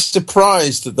slightly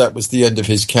surprised that was the end of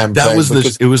his campaign.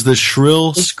 It was the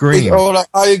shrill scream.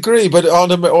 I agree, but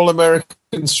all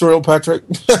American shrill, Patrick.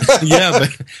 Yeah,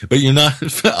 but you're not.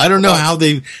 I don't know how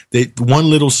they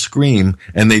one little scream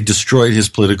and they destroyed his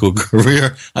political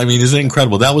career. Isn't it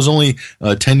incredible? That was only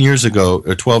 10 years ago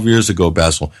or 12 years ago,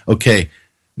 Basil. Okay,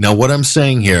 now what I'm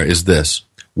saying here is this: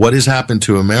 what has happened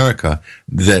to America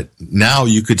that now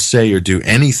you could say or do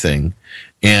anything,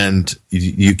 and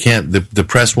you can't, the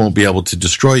press won't be able to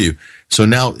destroy you. So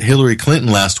now Hillary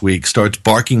Clinton last week starts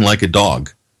barking like a dog.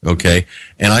 Okay.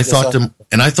 And I thought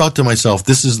to myself,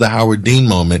 this is the Howard Dean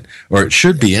moment, or it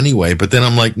should be anyway. But then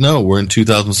I'm like, no, we're in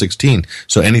 2016.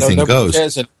 So anything goes. Nobody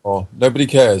cares anymore. Nobody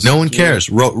cares. No one cares.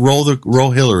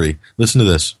 Roll Hillary. Listen to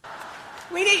this.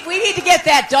 We need to get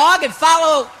that dog and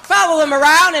follow them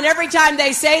around. And every time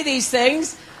they say these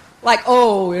things, like,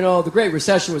 the Great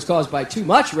Recession was caused by too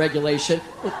much regulation.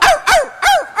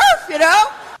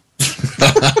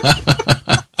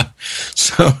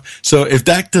 So if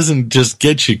that doesn't just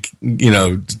get you,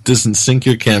 doesn't sink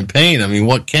your campaign,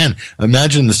 what can?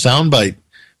 Imagine the soundbite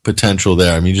potential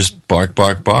there. Just bark,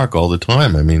 bark, bark all the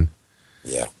time.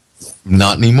 Yeah.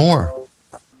 Not anymore.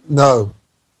 No.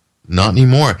 Not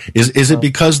anymore. Is it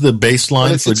because the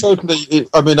baseline?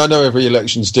 I know every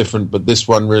election's different, but this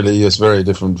one really is very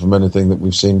different from anything that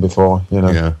we've seen before.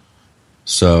 Yeah.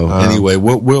 So anyway,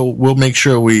 we'll make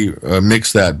sure we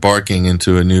mix that barking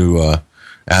into a new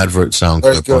advert sound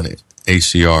clip on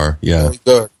ACR. Yeah. Very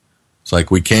good. It's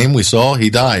like we came, we saw, he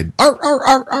died. Arr, arr,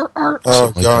 arr, arr, arr.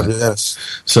 Oh God, yes.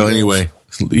 So anyway,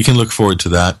 you can look forward to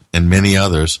that and many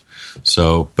others.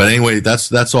 So, but anyway,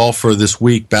 that's all for this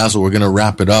week, Basil. We're going to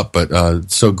wrap it up, but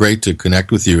it's so great to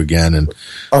connect with you again. And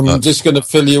I'm just going to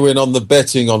fill you in on the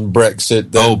betting on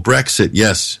Brexit. Then. Oh, Brexit,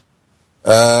 yes.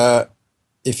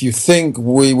 If you think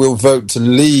we will vote to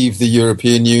leave the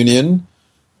European Union,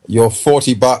 your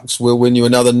 $40 will win you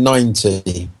another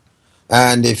 90.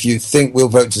 And if you think we'll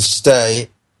vote to stay,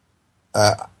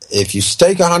 if you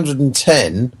stake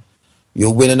 110.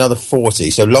 You'll win another 40.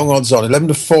 So long odds on,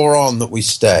 11-4 on that we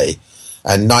stay,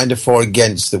 and 9-4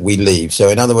 against that we leave. So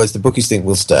in other words, the bookies think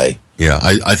we'll stay. Yeah,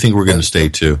 I think we're going to stay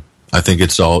too. I think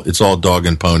it's all dog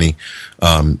and pony.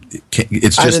 And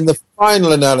in the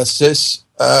final analysis,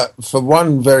 for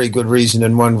one very good reason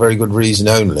and one very good reason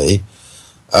only,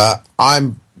 I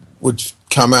would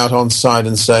come out on side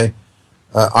and say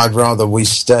I'd rather we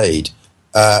stayed.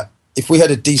 if we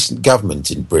had a decent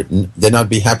government in Britain, then I'd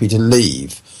be happy to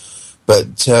leave.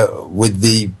 But with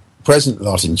the present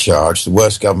lot in charge, the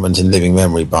worst government in living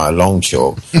memory by a long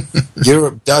chalk,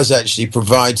 Europe does actually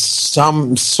provide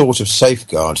some sort of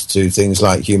safeguard to things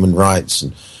like human rights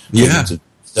and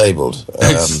disabled.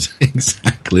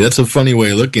 Exactly. That's a funny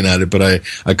way of looking at it, but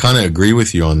I kind of agree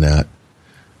with you on that.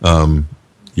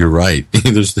 You're right.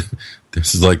 This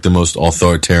is like the most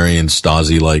authoritarian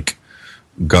Stasi-like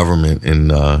government in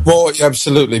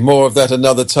absolutely more of that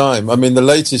another time. I mean, the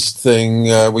latest thing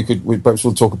perhaps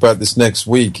we'll talk about this next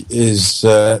week is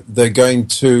they're going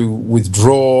to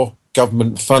withdraw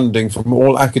government funding from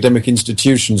all academic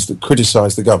institutions that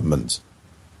criticize the government.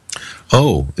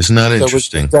 Oh, isn't that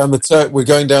interesting? We're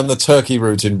going down the Turkey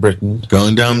route in Britain.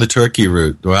 Going down the Turkey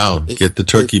route. Wow, get the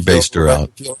turkey baster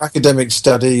out. If your academic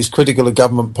studies critical of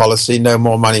government policy, no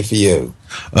more money for you.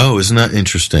 Oh, isn't that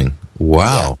interesting?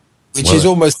 Wow. Yeah. Which is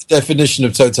almost the definition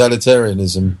of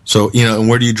totalitarianism. So, and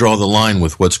where do you draw the line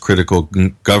with what's critical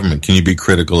government? Can you be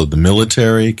critical of the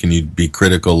military? Can you be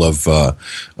critical of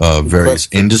various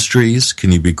industries?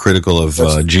 Can you be critical of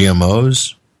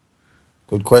GMOs?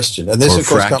 Good question. And this, of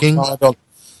course,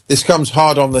 comes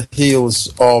hard on the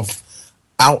heels of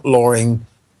outlawing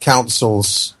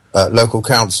councils, local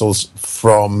councils,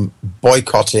 from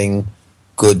boycotting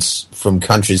goods from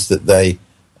countries that they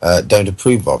don't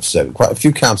approve of. So quite a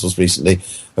few councils recently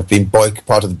have been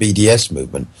part of the BDS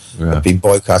movement, have been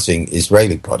boycotting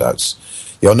Israeli products.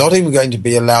 You're not even going to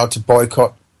be allowed to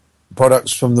boycott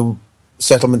products from the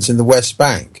settlements in the West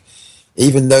Bank,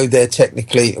 even though they're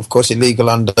technically, of course, illegal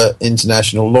under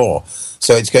international law.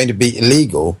 So it's going to be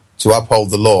illegal to uphold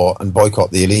the law and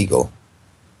boycott the illegal.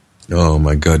 Oh,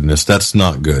 my goodness. That's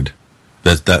not good.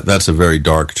 That's a very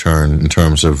dark turn in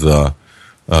terms of the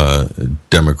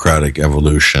democratic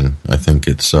evolution. I think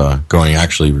it's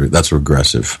that's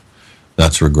regressive.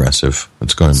 That's regressive.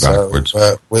 It's going backwards.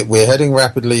 We're heading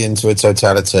rapidly into a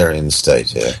totalitarian state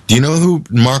here. Do you know who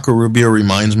Marco Rubio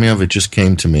reminds me of? It just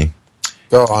came to me.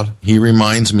 Go on. He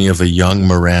reminds me of a young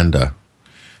Miranda.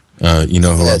 You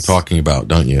know who I'm talking about,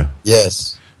 don't you?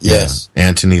 Yes. Yes. Yeah.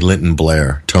 Anthony Linton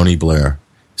Blair, Tony Blair.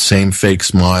 Same fake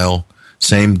smile,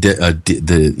 same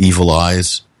the evil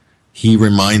eyes. He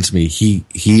reminds me. He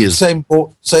is same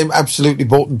absolutely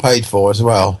bought and paid for as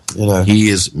well. He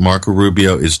is Marco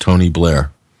Rubio is Tony Blair.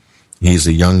 He's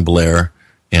a young Blair,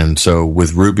 and so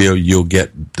with Rubio you'll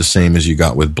get the same as you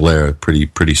got with Blair.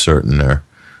 Pretty certain there.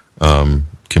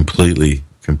 Completely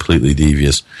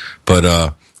devious.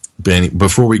 But Benny,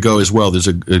 before we go as well, there's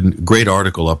a great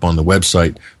article up on the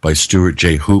website by Stuart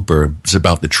J. Hooper. It's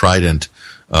about the Trident,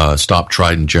 Stop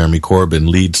Trident. Jeremy Corbyn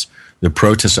leads the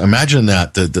protest. Imagine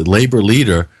that, the Labour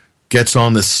leader gets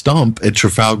on the stump at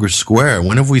Trafalgar Square.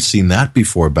 When have we seen that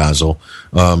before, Basil?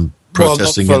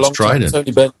 Protesting against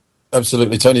Trident.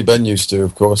 Absolutely. Tony Benn used to,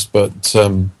 of course, but...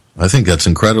 I think that's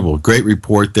incredible. Great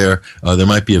report there. There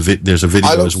might be there's a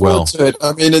video as well.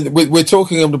 I mean, we're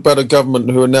talking about a government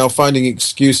who are now finding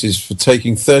excuses for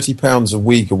taking £30 a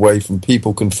week away from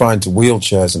people confined to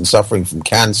wheelchairs and suffering from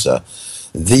cancer,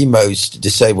 the most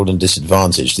disabled and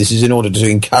disadvantaged. This is in order to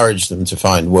encourage them to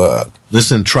find work.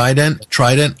 Listen, Trident,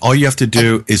 all you have to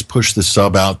do is push the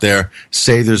sub out there,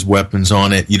 say there's weapons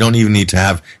on it. You don't even need to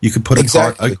have, you could put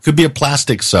it could be a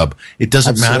plastic sub. It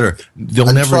doesn't matter.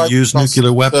 They'll never use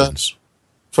nuclear weapons.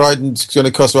 Trident's going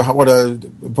to cost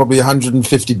probably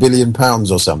 £150 billion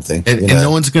or something. And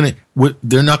no one's going to,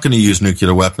 they're not going to use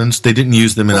nuclear weapons. They didn't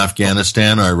use them in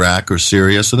Afghanistan or Iraq or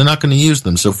Syria, so they're not going to use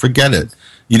them. So forget it.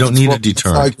 You don't need a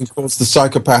deterrent. It's the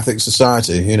psychopathic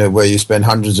society, where you spend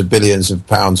hundreds of billions of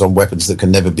pounds on weapons that can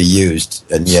never be used,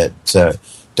 and yet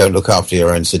don't look after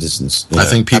your own citizens. I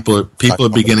think people are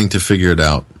beginning to figure it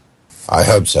out. I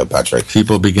hope so, Patrick.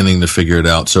 People are beginning to figure it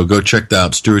out. So go check that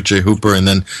out, Stuart J. Hooper. And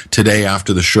then today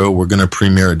after the show, we're going to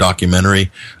premiere a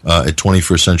documentary at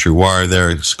 21st Century Wire there.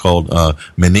 It's called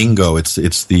Meningo.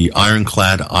 It's the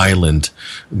Ironclad Island.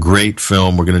 Great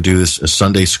film. We're going to do a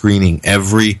Sunday screening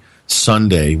every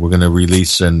Sunday. We're going to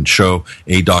release and show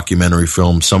a documentary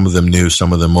film, some of them new,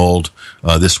 some of them old.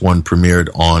 This one premiered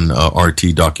on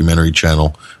RT Documentary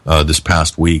Channel this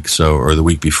past week, or the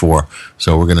week before.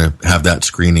 So we're going to have that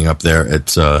screening up there at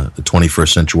the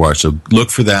 21st Century Wire. So look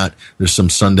for that. There's some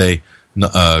Sunday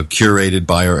curated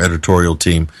by our editorial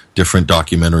team, different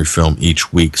documentary film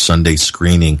each week, Sunday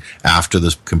screening after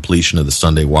the completion of the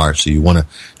Sunday Wire. So you want to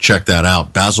check that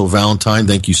out. Basil Valentine,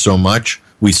 thank you so much.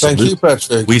 Thank you,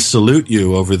 Patrick. We salute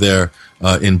you over there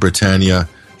in Britannia,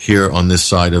 here on this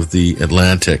side of the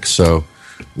Atlantic. So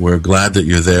we're glad that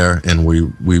you're there, and we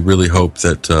really hope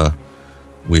that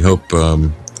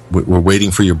we're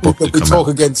waiting for your book to come out. We'll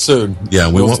talk again soon.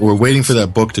 Yeah, we're waiting for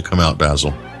that book to come out,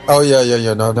 Basil. Oh,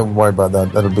 yeah. No, don't worry about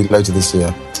that. That'll be later this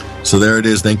year. So there it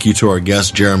is. Thank you to our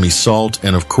guest, Jeremy Salt,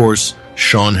 and, of course,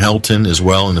 Sean Helton as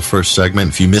well in the first segment.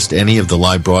 If you missed any of the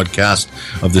live broadcast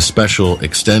of this special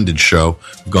extended show,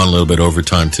 we've gone a little bit over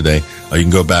time today. You can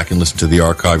go back and listen to the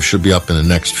archive. Should be up in the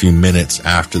next few minutes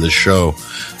after the show.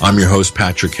 I'm your host,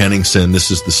 Patrick Henningsen.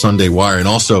 This is the Sunday Wire. And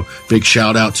also, big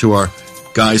shout out to our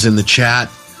guys in the chat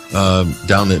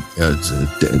down at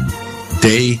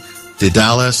Day,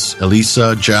 Dallas,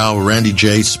 Elisa, Jow, Randy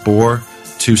J, Spore,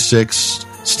 26,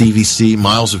 Stevie C,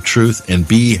 Miles of Truth, and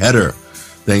B. Header.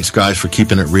 Thanks, guys, for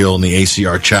keeping it real in the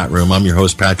ACR chat room. I'm your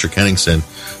host, Patrick Henningsen,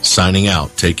 signing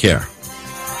out. Take care.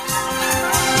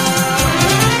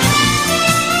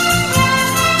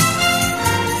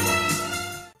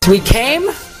 We came,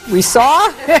 we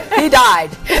saw, he died.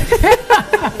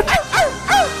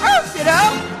 You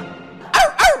know?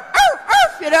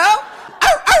 You know?